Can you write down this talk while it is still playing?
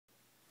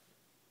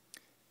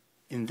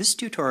In this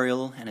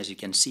tutorial, and as you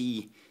can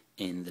see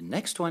in the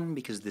next one,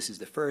 because this is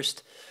the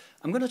first,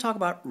 I'm going to talk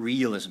about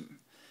realism.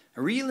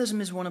 Realism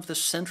is one of the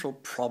central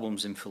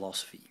problems in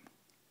philosophy.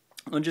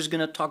 I'm just going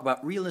to talk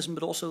about realism,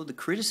 but also the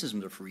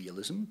criticism of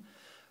realism,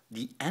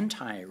 the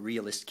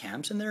anti-realist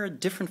camps, and there are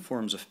different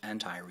forms of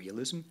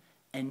anti-realism.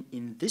 And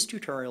in this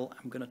tutorial,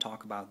 I'm going to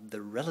talk about the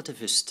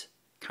relativist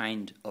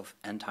kind of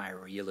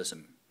anti-realism.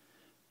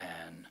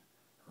 And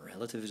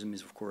relativism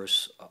is, of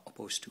course,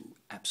 opposed to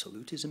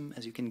absolutism,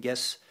 as you can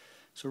guess.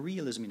 So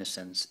realism, in a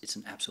sense, it's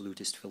an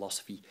absolutist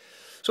philosophy.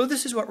 So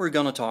this is what we're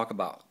going to talk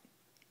about.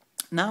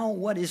 Now,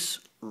 what is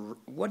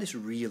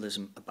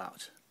realism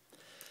about?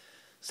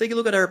 Let's take a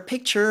look at our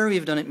picture.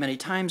 We've done it many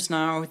times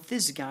now.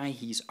 This guy,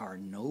 he's our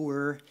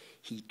knower.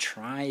 He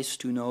tries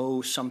to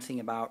know something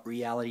about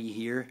reality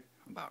here,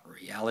 about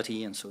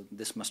reality, and so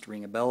this must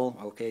ring a bell.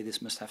 Okay,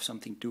 this must have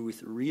something to do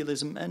with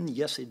realism, and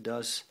yes, it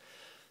does.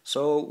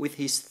 So with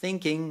his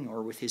thinking,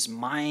 or with his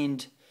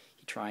mind,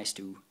 he tries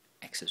to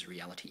access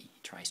reality. He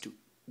tries to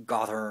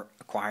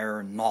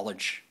acquire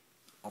knowledge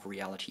of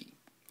reality.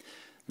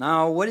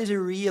 Now, what is a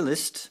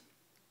realist?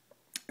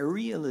 A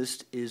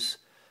realist is,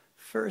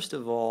 first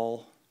of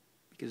all,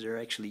 because there are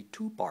actually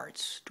two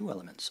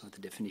elements of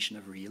the definition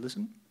of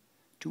realism,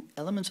 two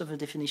elements of a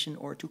definition,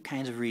 or two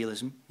kinds of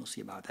realism. We'll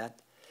see about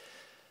that.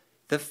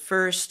 The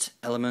first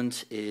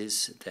element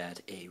is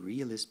that a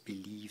realist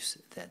believes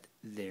that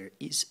there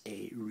is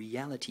a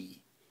reality.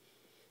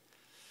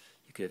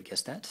 You could have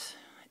guessed that.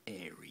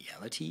 A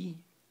reality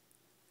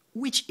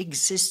which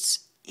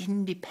exists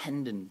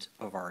independent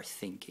of our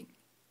thinking.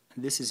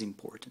 And this is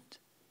important.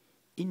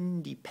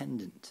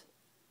 Independent.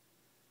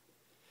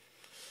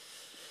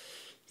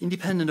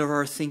 Independent of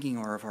our thinking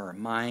or of our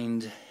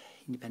mind.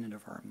 Independent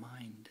of our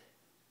mind.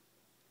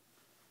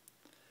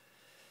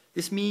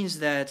 This means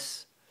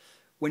that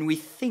when we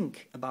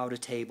think about a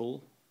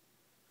table,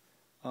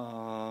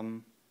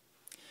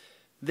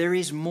 there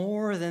is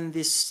more than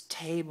this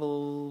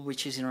table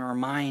which is in our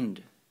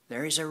mind.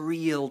 There is a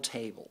real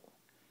table.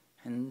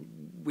 And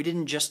we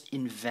didn't just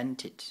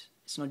invent it.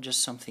 It's not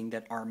just something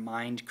that our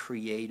mind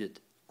created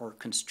or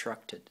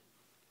constructed.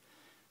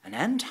 An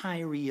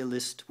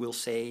anti-realist will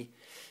say,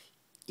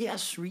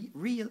 yes,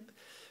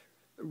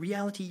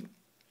 reality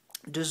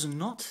does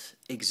not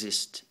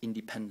exist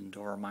independent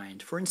of our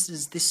mind. For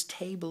instance, this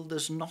table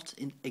does not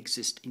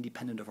exist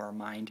independent of our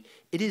mind.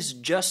 It is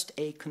just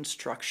a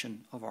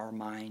construction of our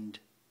mind.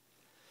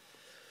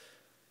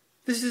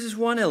 This is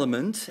one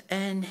element,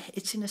 and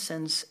it's in a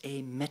sense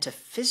a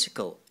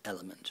metaphysical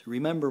element.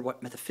 Remember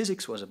what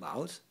metaphysics was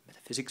about.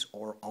 Metaphysics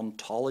or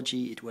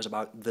ontology, it was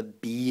about the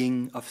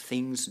being of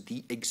things,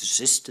 the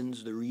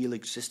existence, the real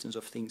existence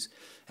of things.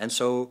 And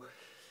so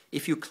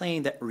if you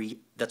claim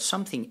that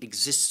something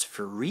exists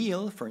for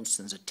real, for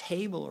instance a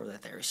table, or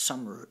that there is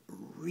some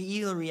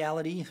real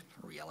reality,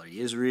 reality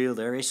is real,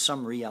 there is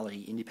some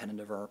reality independent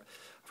of our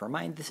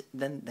mind,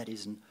 then that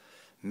is a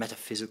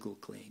metaphysical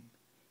claim.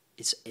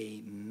 It's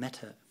a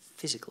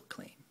metaphysical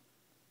claim.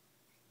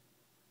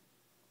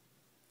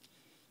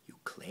 You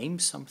claim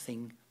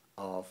something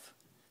of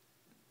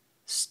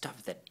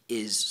stuff that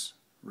is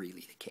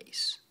really the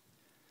case.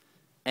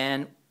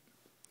 And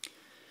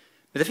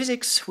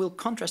metaphysics will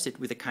contrast it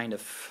with a kind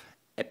of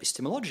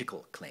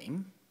epistemological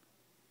claim.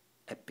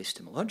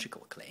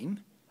 Epistemological claim.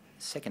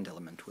 The second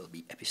element will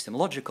be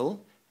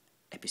epistemological.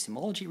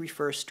 Epistemology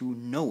refers to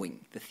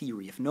knowing, the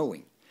theory of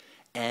knowing.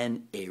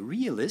 And a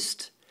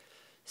realist,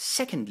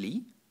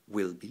 secondly,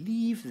 will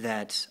believe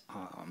that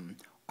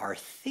our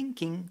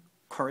thinking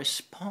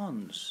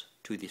corresponds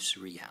to this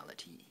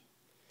reality.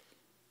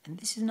 And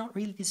this is not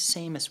really the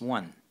same as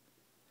one.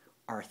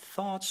 Our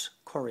thoughts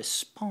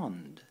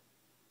correspond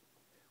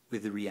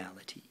with the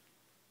reality.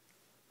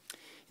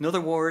 In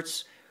other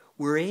words,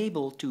 we're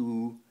able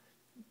to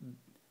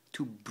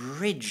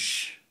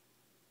bridge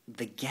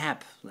the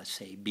gap, let's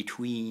say,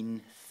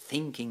 between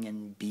thinking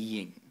and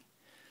being.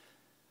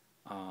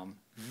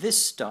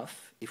 This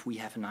stuff, if we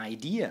have an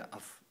idea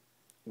of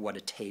what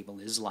a table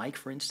is like,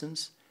 for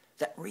instance,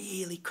 that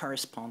really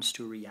corresponds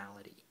to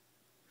reality.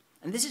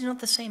 And this is not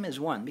the same as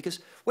one, because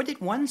what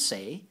did one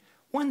say?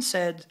 One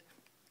said,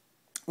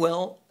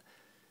 well,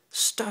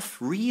 stuff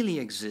really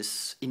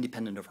exists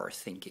independent of our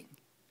thinking.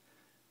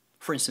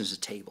 For instance, a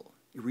table,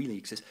 it really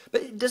exists.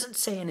 But it doesn't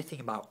say anything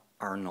about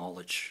our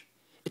knowledge.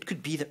 It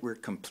could be that we're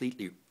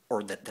completely,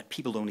 or that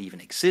people don't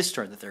even exist,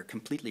 or that they're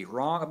completely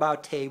wrong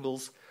about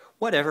tables,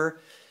 whatever.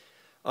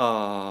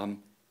 One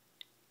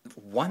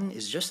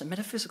is just a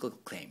metaphysical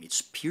claim.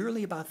 It's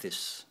purely about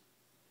this.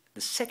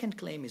 The second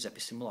claim is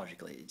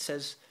epistemological. It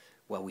says,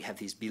 well, we have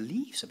these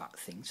beliefs about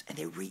things, and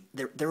they're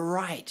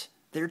right.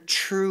 They're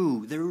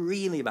true. They're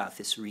really about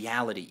this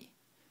reality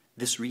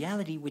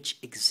which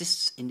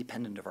exists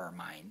independent of our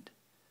mind.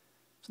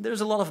 So there's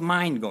a lot of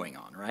mind going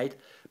on, right?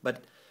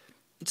 But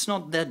it's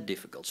not that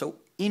difficult. So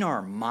in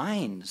our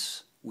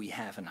minds, we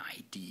have an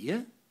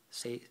idea.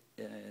 Say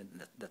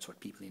that's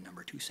what people in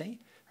number 2 say.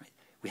 Right?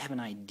 We have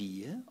an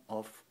idea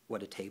of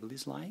what a table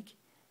is like,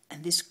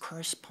 and this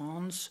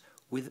corresponds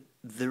with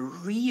the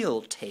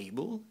real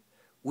table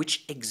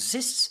which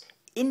exists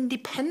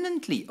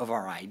independently of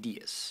our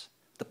ideas.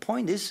 The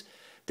point is,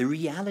 the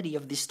reality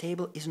of this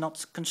table is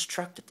not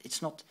constructed,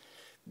 it's not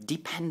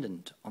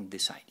dependent on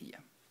this idea.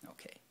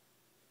 Okay.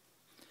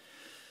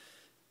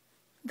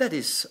 That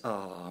is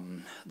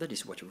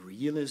what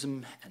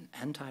realism and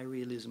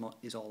anti-realism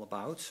is all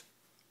about.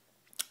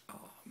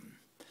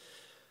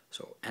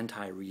 So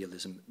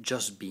anti-realism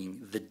just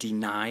being the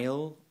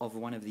denial of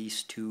one of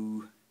these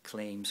two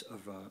claims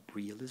of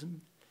realism.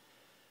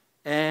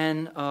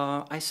 And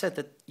I said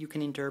that you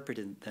can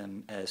interpret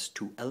them as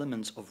two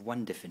elements of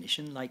one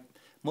definition, like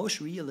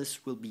most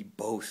realists will be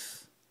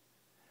both.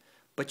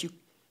 But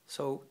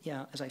so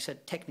yeah, as I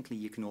said, technically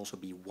you can also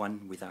be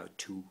one without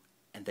two,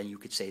 and then you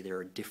could say there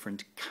are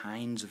different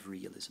kinds of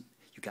realism.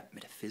 You got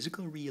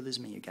metaphysical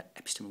realism and you got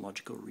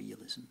epistemological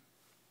realism.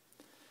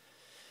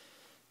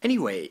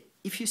 Anyway,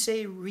 if you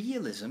say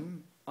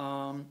realism,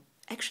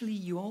 actually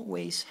you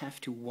always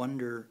have to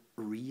wonder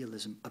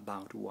realism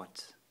about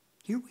what?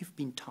 Here we've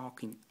been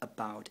talking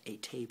about a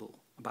table,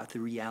 about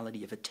the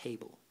reality of a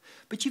table.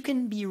 But you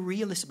can be a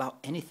realist about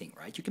anything,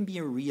 right? You can be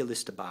a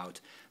realist about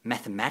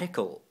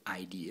mathematical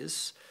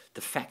ideas.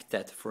 The fact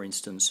that, for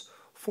instance,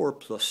 4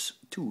 plus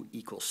 2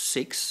 equals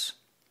 6.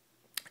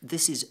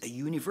 This is a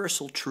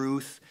universal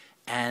truth,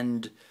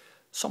 and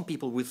some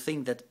people will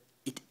think that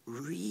it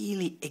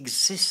really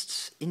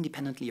exists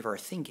independently of our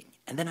thinking.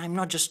 And then I'm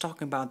not just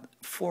talking about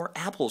 4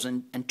 apples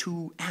and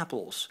 2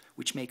 apples,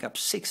 which make up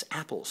 6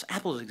 apples.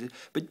 Apples exist,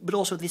 but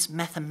also this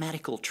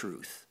mathematical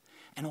truth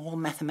and all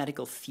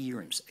mathematical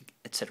theorems,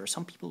 etc.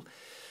 Some people,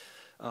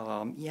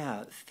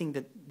 think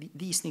that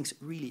these things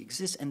really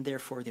exist, and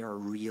therefore they are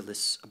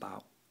realists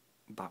about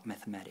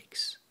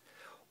mathematics.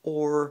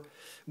 Or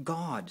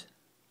God.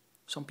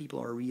 Some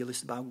people are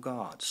realists about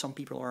God. Some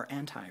people are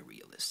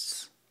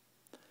anti-realists.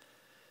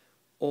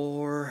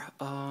 Or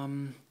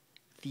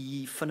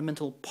the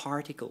fundamental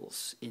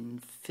particles in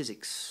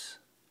physics,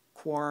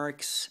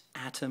 quarks,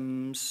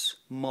 atoms,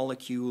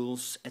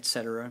 molecules,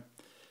 etc.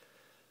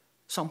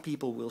 Some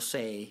people will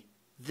say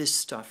this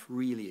stuff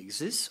really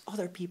exists.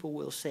 Other people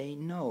will say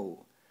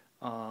no.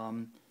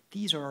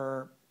 These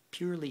are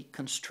purely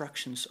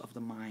constructions of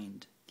the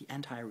mind. The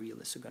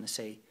anti-realists are going to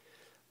say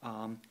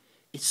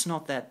it's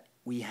not that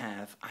we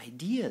have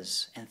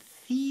ideas and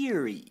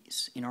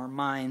theories in our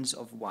minds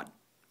of what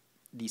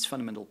these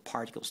fundamental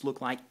particles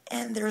look like,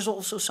 and there's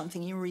also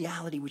something in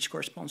reality which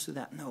corresponds to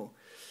that. No,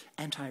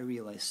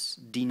 anti-realists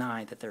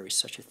deny that there is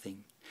such a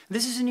thing.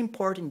 This is an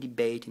important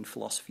debate in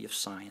philosophy of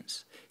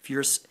science. If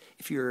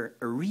you're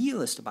a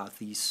realist about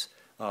these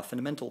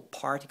fundamental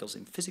particles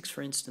in physics,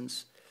 for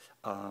instance,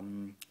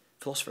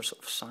 philosophers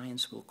of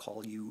science will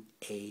call you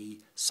a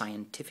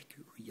scientific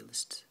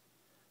realist.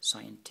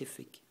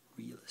 Scientific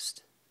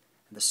realist.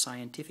 And the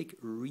scientific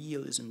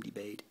realism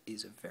debate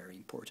is a very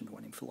important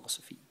one in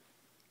philosophy.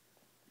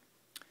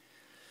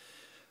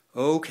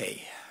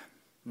 Okay,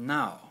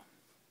 now,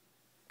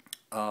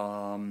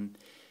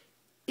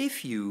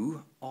 if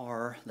you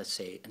are, let's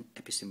say, an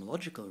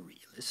epistemological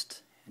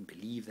realist and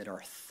believe that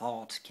our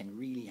thought can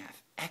really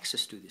have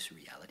access to this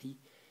reality,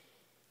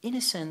 in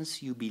a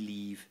sense you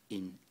believe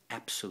in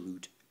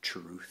absolute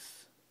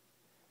truth.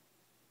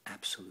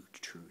 Absolute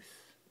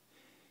truth.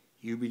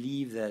 You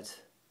believe that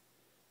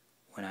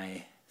when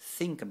I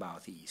think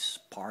about these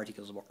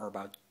particles or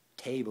about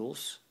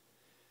tables,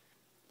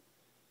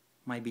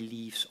 my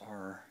beliefs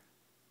are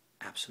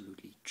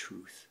absolutely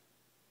true.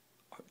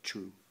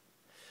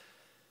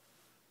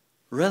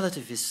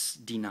 Relativists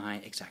deny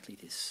exactly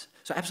this.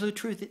 So absolute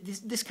truth,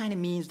 this kind of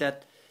means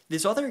that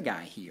this other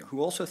guy here, who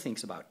also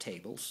thinks about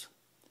tables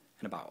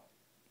and about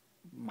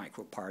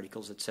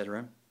microparticles,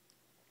 etc.,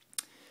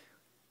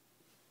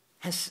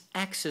 has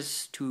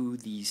access to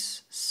the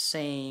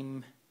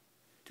same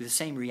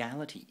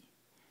reality.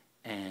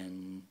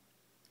 And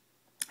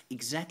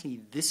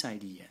exactly this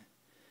idea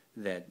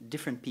that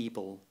different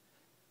people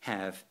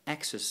have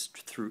access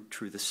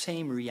through the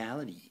same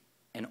reality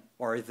and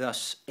are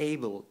thus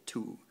able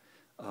to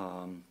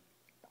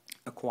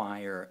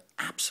acquire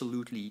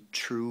absolutely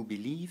true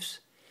beliefs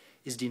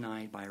is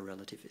denied by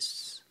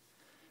relativists.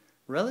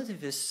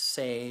 Relativists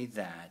say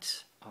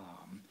that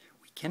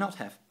we cannot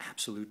have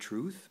absolute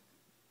truth,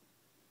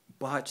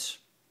 but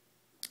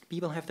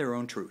people have their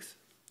own truth.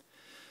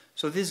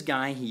 So this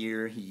guy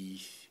here,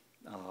 he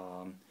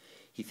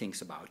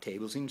thinks about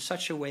tables in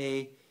such a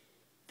way.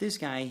 This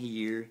guy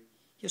here,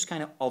 he has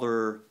kind of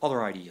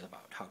other ideas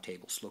about how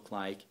tables look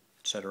like,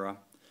 etc.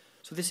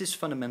 So this is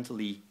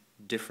fundamentally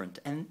different,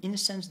 and in a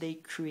sense they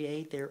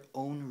create their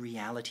own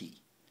reality.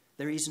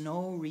 There is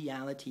no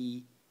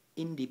reality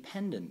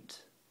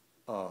independent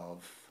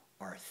of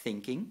our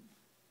thinking.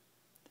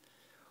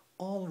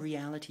 All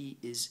reality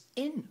is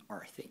in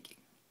our thinking.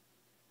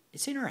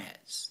 It's in our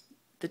heads.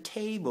 The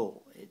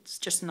table, it's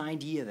just an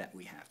idea that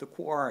we have. The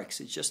quarks,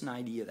 it's just an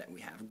idea that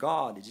we have.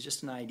 God, it's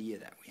just an idea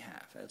that we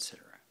have,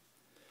 etc.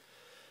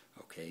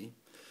 Okay.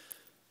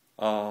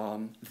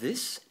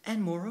 This,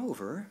 and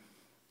moreover,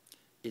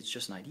 it's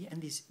just an idea,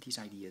 and these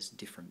ideas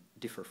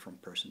differ from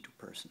person to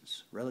person.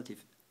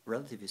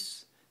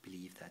 Relativists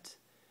believe that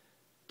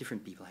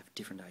different people have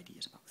different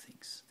ideas about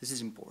things. This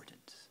is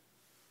important.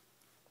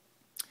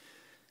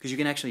 Because you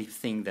can actually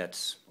think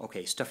that,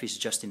 okay, stuff is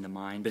just in the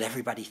mind, but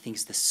everybody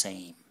thinks the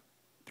same.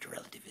 But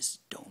relativists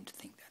don't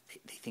think that.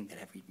 They think that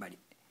everybody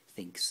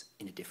thinks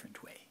in a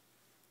different way.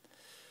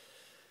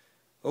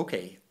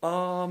 Okay,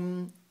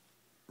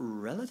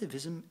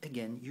 relativism,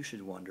 again, you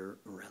should wonder,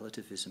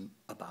 relativism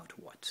about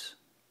what?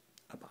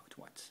 About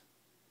what?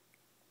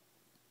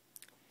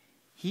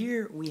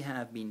 Here we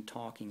have been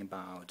talking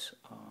about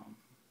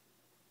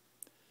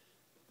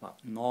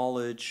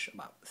knowledge,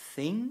 about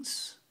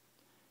things,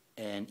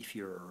 and if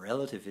you're a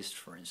relativist,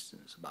 for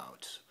instance,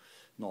 about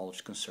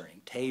knowledge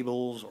concerning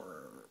tables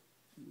or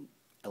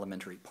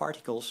elementary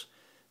particles,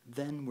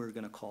 then we're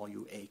going to call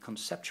you a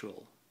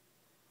conceptual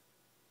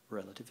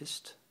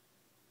relativist.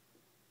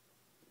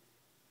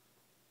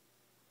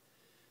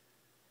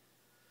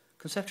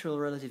 Conceptual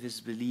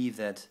relativists believe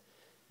that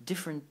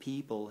different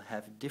people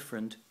have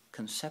different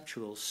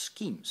conceptual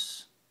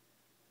schemes.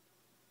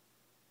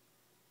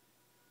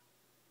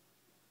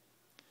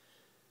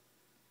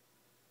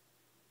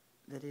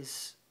 That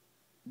is,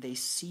 they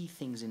see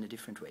things in a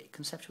different way.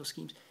 Conceptual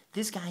schemes.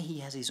 This guy, he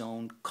has his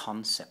own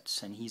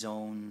concepts and his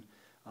own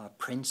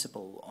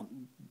principle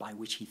by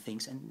which he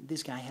thinks, and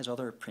this guy has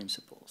other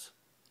principles.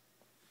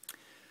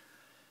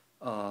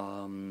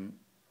 But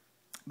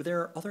there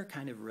are other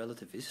kind of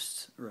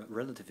relativisms,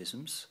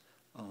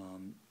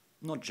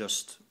 not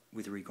just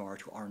with regard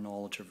to our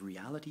knowledge of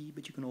reality,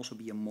 but you can also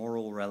be a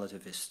moral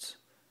relativist.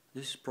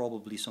 This is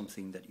probably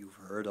something that you've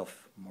heard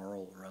of,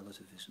 moral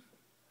relativism.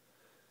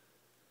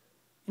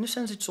 In a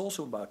sense, it's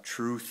also about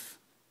truth,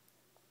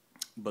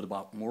 but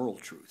about moral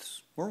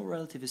truths. Moral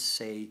relativists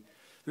say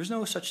there's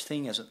no such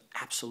thing as an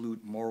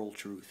absolute moral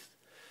truth.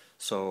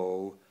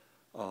 So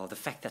the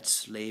fact that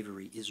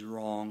slavery is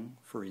wrong,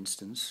 for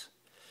instance,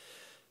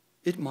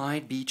 it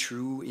might be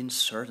true in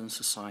certain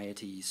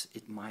societies,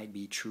 it might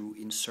be true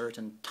in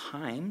certain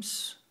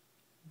times,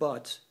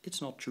 but it's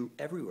not true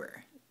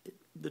everywhere.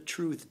 The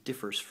truth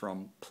differs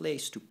from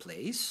place to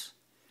place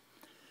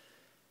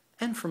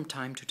and from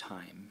time to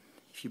time.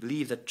 If you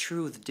believe that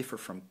truth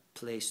differs from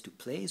place to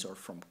place or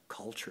from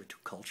culture to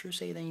culture,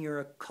 say, then you're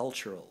a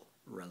cultural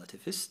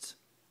relativist.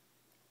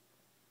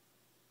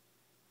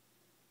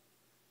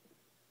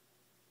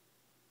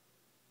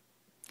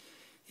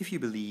 If you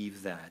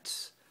believe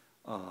that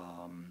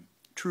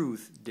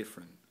truth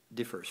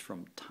differs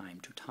from time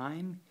to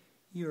time,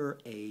 you're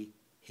a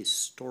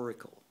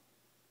historical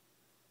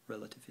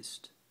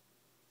relativist.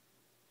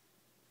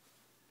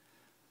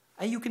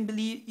 And you can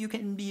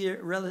be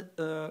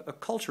a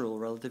cultural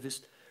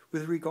relativist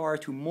with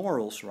regard to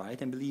morals,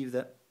 right? And believe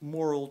that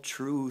moral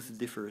truth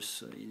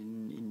differs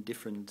in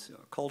different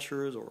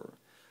cultures, or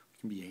you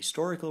can be a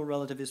historical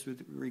relativist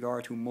with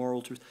regard to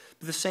moral truth.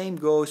 But the same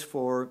goes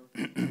for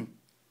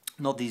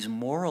not these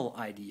moral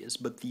ideas,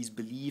 but these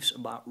beliefs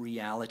about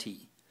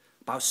reality,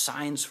 about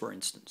science, for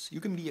instance.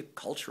 You can be a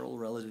cultural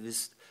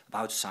relativist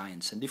about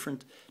science, and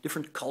different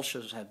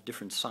cultures have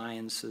different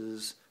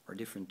sciences or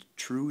different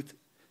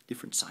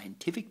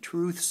scientific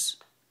truths.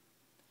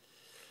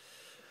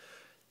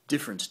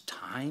 Different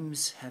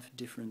times have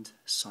different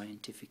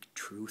scientific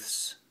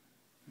truths.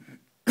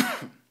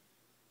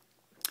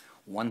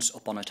 Once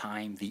upon a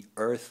time, the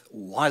earth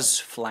was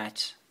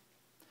flat.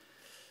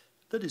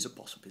 That is a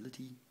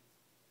possibility.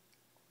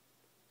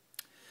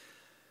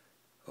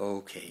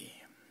 Okay,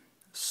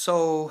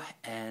 so,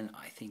 and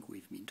I think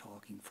we've been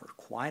talking for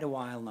quite a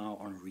while now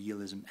on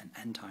realism and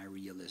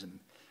anti-realism,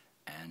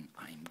 and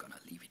I'm gonna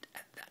leave it